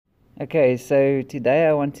Okay, so today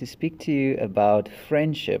I want to speak to you about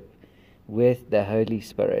friendship with the Holy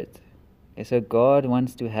Spirit. Okay, so God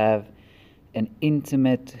wants to have an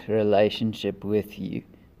intimate relationship with you.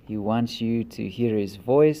 He wants you to hear His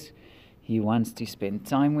voice. He wants to spend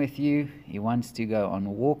time with you. He wants to go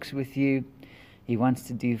on walks with you. He wants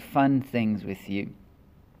to do fun things with you.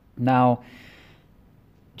 Now,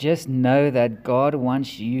 just know that God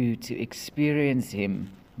wants you to experience Him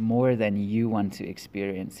more than you want to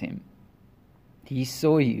experience Him. He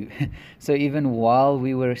saw you. So even while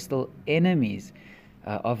we were still enemies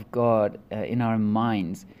of God in our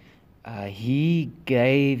minds, He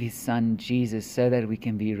gave His Son Jesus so that we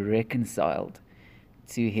can be reconciled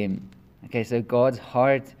to Him. Okay, so God's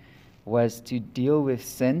heart was to deal with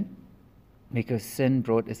sin because sin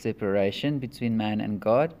brought a separation between man and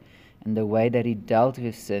God. And the way that He dealt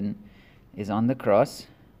with sin is on the cross,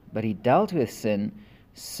 but He dealt with sin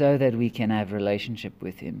so that we can have relationship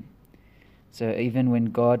with Him. So even when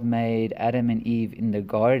God made Adam and Eve in the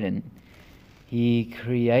garden, He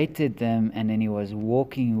created them and then He was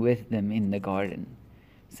walking with them in the garden.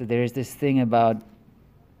 So there's this thing about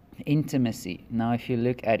intimacy. Now if you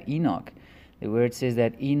look at Enoch, the word says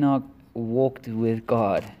that Enoch walked with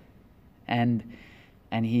God and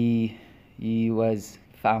he was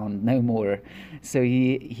found no more. So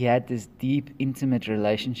he had this deep, intimate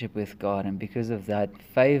relationship with God, and because of that,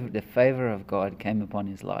 the favor of God came upon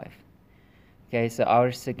his life. Okay, so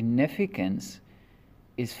our significance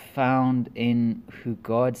is found in who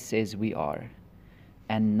God says we are,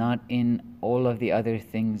 and not in all of the other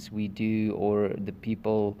things we do or the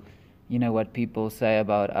people, what people say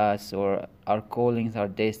about us or our callings, our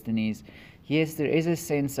destinies. Yes, there is a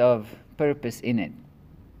sense of purpose in it,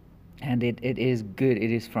 and it is good,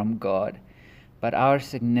 it is from God. But our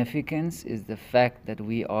significance is the fact that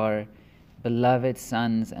we are beloved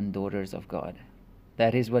sons and daughters of God.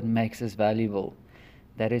 That is what makes us valuable.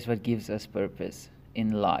 That is what gives us purpose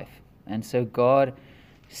in life. And so God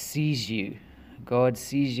sees you. God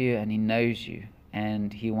sees you and He knows you.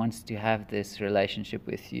 And He wants to have this relationship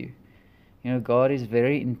with you. God is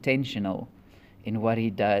very intentional in what He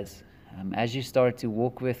does. As you start to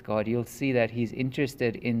walk with God, you'll see that He's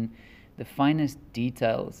interested in the finest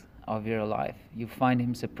details of your life. You find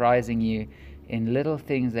Him surprising you in little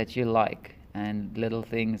things that you like and little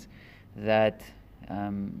things that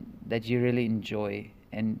you really enjoy,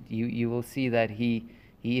 and you will see that he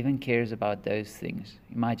even cares about those things.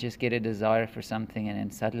 You might just get a desire for something and then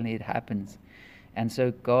suddenly it happens. And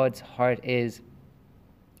so God's heart is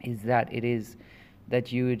that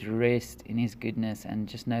you would rest in His goodness and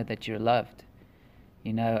just know that you're loved.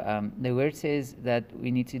 The word says that we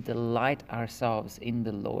need to delight ourselves in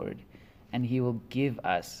the Lord, and He will give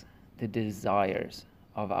us the desires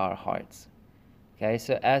of our hearts. Okay,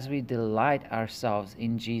 so as we delight ourselves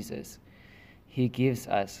in Jesus, He gives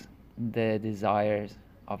us the desires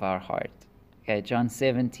of our heart. Okay, John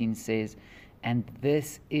 17 says, "And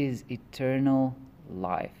this is eternal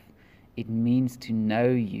life. It means to know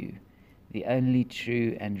you, the only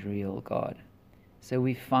true and real God." So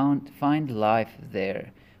we find life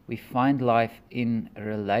there. We find life in a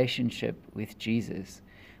relationship with Jesus.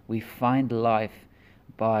 We find life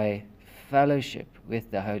by fellowship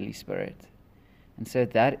with the Holy Spirit. And so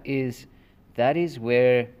that is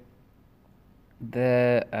where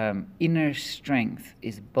the inner strength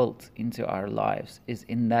is built into our lives, is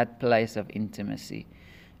in that place of intimacy,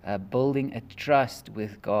 building a trust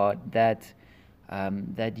with God that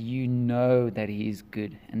you know that He is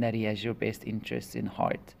good and that He has your best interests in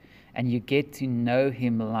heart. And you get to know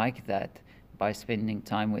Him like that by spending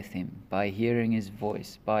time with Him, by hearing His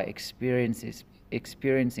voice, by experiencing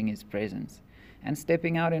His presence, and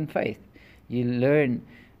stepping out in faith. You learn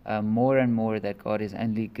more and more that God is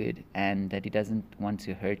only good and that He doesn't want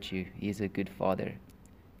to hurt you. He is a good Father.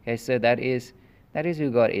 Okay, so that is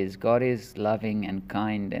who God is. God is loving and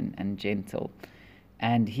kind and gentle.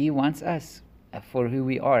 And He wants us for who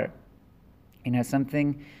we are.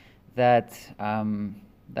 Something that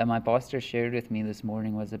my pastor shared with me this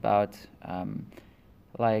morning was about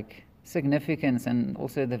significance and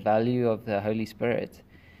also the value of the Holy Spirit.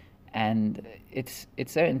 And it's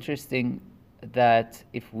so interesting that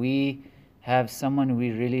if we have someone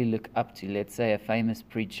we really look up to, let's say a famous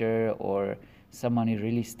preacher or someone who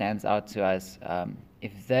really stands out to us,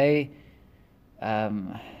 if they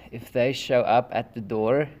show up at the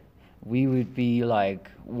door, we would be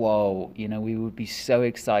like, whoa, we would be so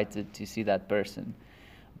excited to see that person.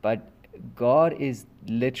 But God is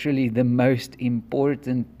literally the most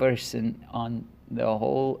important person on the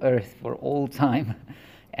whole earth for all time,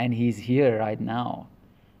 and He's here right now.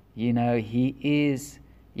 He is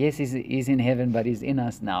Yes, he's in heaven, but he's in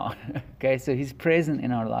us now. Okay, so he's present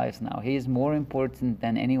in our lives now. He is more important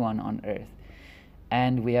than anyone on earth,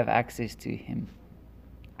 and we have access to him.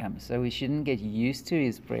 So we shouldn't get used to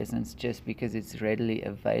his presence just because it's readily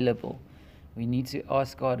available. We need to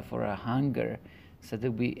ask God for a hunger, so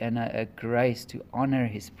that and a grace to honor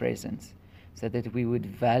his presence, so that we would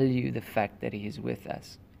value the fact that he is with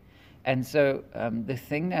us. And so the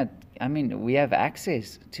thing that, we have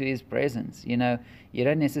access to his presence. You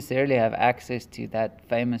don't necessarily have access to that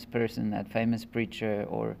famous person, that famous preacher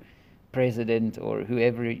or president or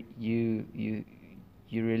whoever you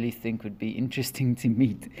really think would be interesting to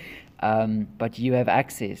meet. But you have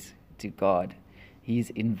access to God. He's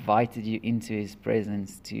invited you into his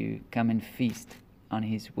presence to come and feast on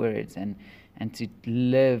his words and to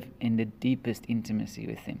live in the deepest intimacy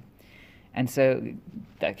with him. And so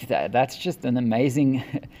that's just an amazing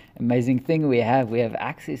thing we have. We have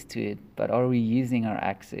access to it, but are we using our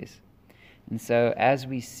access? And so as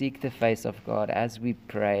we seek the face of God, as we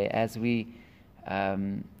pray, as we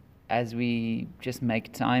just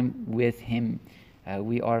make time with him,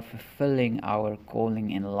 we are fulfilling our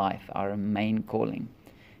calling in life. Our main calling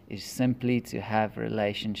is simply to have a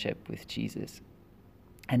relationship with Jesus.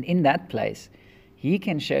 And in that place, he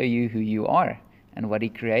can show you who you are and what he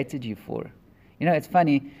created you for. It's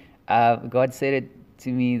funny. God said it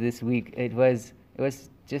to me this week. It was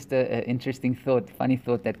just an interesting thought, funny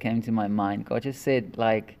thought that came to my mind. God just said,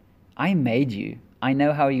 I made you. I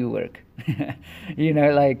know how you work.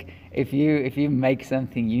 If you make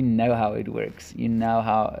something, you know how it works. You know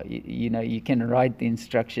how you can write the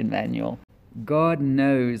instruction manual. God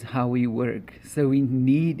knows how we work, so we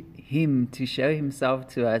need him to show himself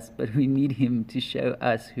to us, but we need him to show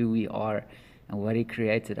us who we are and what he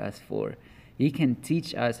created us for. He can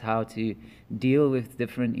teach us how to deal with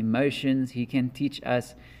different emotions. He can teach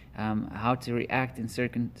us how to react in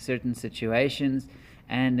certain situations,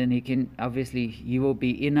 and then he will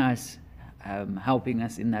be in us, helping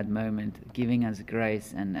us in that moment, giving us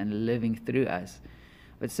grace and living through us.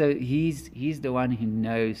 But so he's the one who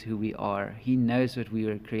knows who we are. He knows what we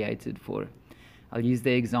were created for. I'll use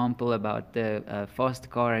the example about the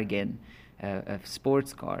fast car again, a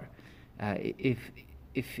sports car.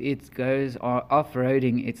 If it goes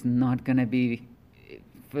off-roading, it's not going to be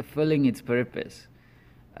fulfilling its purpose.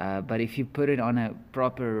 But if you put it on a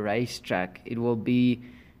proper racetrack, it will be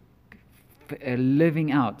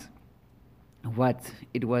living out what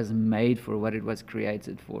it was made for, what it was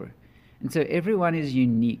created for. And so everyone is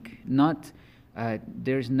unique.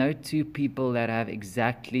 There's no two people that have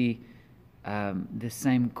exactly the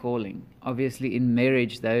same calling. Obviously, in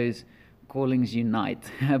marriage, those callings unite,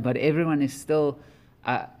 but everyone is still,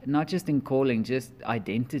 not just in calling, just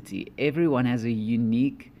identity. Everyone has a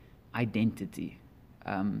unique identity.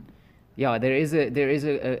 There is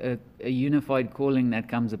a unified calling that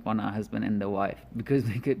comes upon a husband and the wife because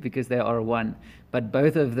they are one, but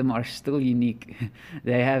both of them are still unique.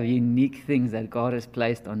 They have unique things that God has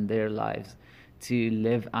placed on their lives to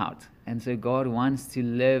live out, and so God wants to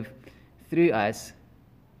live through us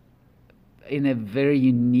in a very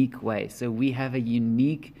unique way. So we have a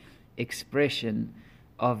unique expression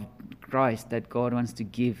of Christ that God wants to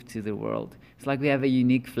give to the world. It's like we have a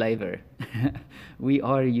unique flavor. We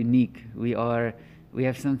are unique. We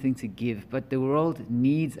have something to give, but the world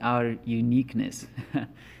needs our uniqueness. The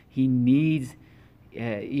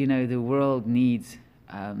world needs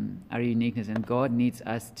our uniqueness, and God needs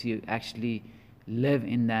us to actually live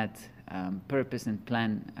in that purpose and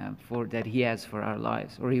plan for that he has for our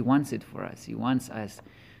lives, or he wants it for us. He wants us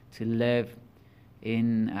to live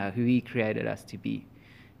in who he created us to be.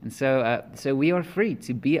 And so we are free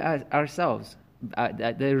to be ourselves,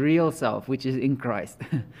 the real self, which is in Christ.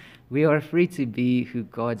 We are free to be who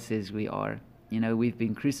God says we are. We've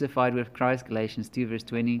been crucified with Christ, Galatians 2 verse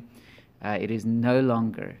 20. It is no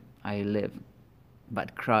longer I live,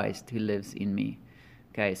 but Christ who lives in me.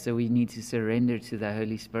 Okay, so we need to surrender to the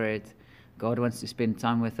Holy Spirit. God wants to spend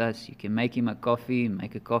time with us. You can make him a coffee,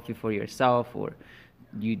 make a coffee for yourself, or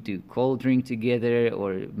you do cold drink together,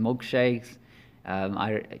 or milkshakes.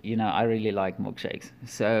 I really like milkshakes.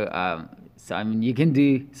 So you can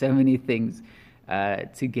do so many things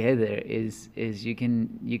together. Is you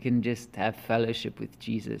can just have fellowship with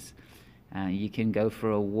Jesus. You can go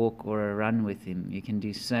for a walk or a run with him. You can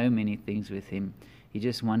do so many things with him. He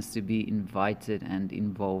just wants to be invited and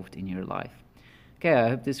involved in your life. Okay, I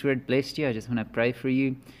hope this word blessed you. I just want to pray for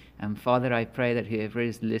you. Father, I pray that whoever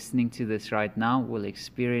is listening to this right now will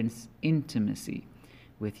experience intimacy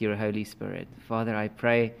with your Holy Spirit. Father, I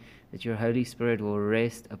pray that your Holy Spirit will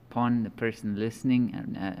rest upon the person listening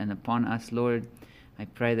and upon us, Lord. I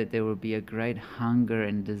pray that there will be a great hunger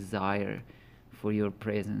and desire for your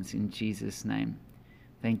presence in Jesus' name.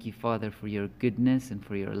 Thank you, Father, for your goodness and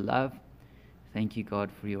for your love. Thank you, God,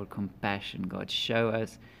 for your compassion. God, show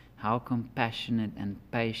us how compassionate and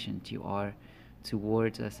patient you are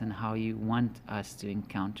towards us and how you want us to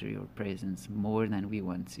encounter your presence more than we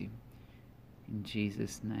want to. In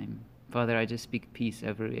Jesus' name. Father, I just speak peace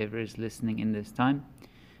over whoever is listening in this time.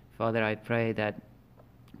 Father, I pray that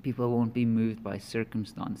people won't be moved by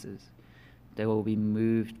circumstances. They will be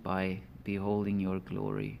moved by beholding your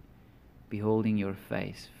glory, beholding your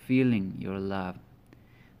face, feeling your love.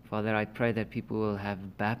 Father, I pray that people will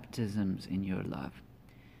have baptisms in your love,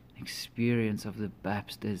 experience of the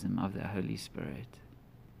baptism of the Holy Spirit.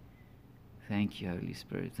 Thank you, Holy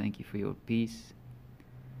Spirit. Thank you for your peace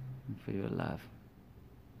and for your love.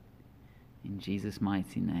 In Jesus'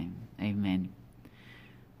 mighty name, amen.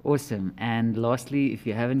 Awesome. And lastly, if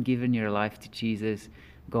you haven't given your life to Jesus,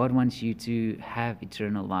 God wants you to have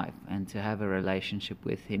eternal life and to have a relationship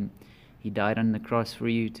with Him. He died on the cross for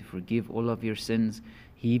you to forgive all of your sins.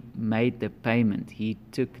 He made the payment. He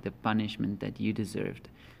took the punishment that you deserved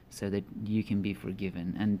so that you can be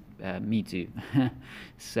forgiven. And me too.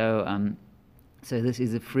 So this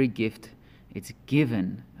is a free gift. It's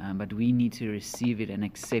given, but we need to receive it and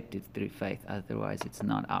accept it through faith. Otherwise, it's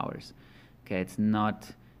not ours. Okay, it's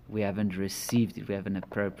not, we haven't received it. We haven't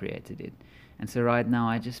appropriated it. And so right now,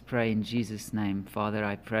 I just pray in Jesus' name. Father,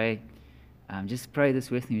 I pray, just pray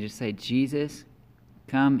this with me. Just say, Jesus,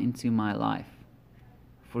 come into my life.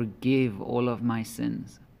 Forgive all of my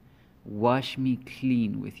sins. Wash me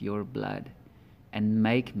clean with your blood and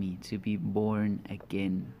make me to be born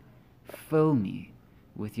again. Fill me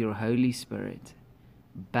with your Holy Spirit.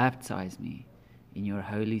 Baptize me in your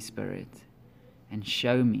Holy Spirit and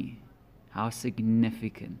show me how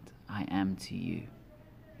significant I am to you.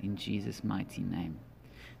 In Jesus' mighty name.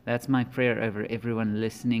 That's my prayer over everyone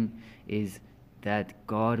listening, is that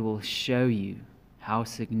God will show you how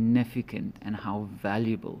significant and how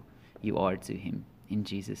valuable you are to Him. In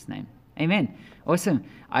Jesus' name. Amen. Awesome.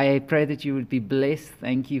 I pray that you would be blessed.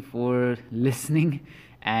 Thank you for listening,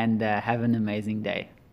 and have an amazing day.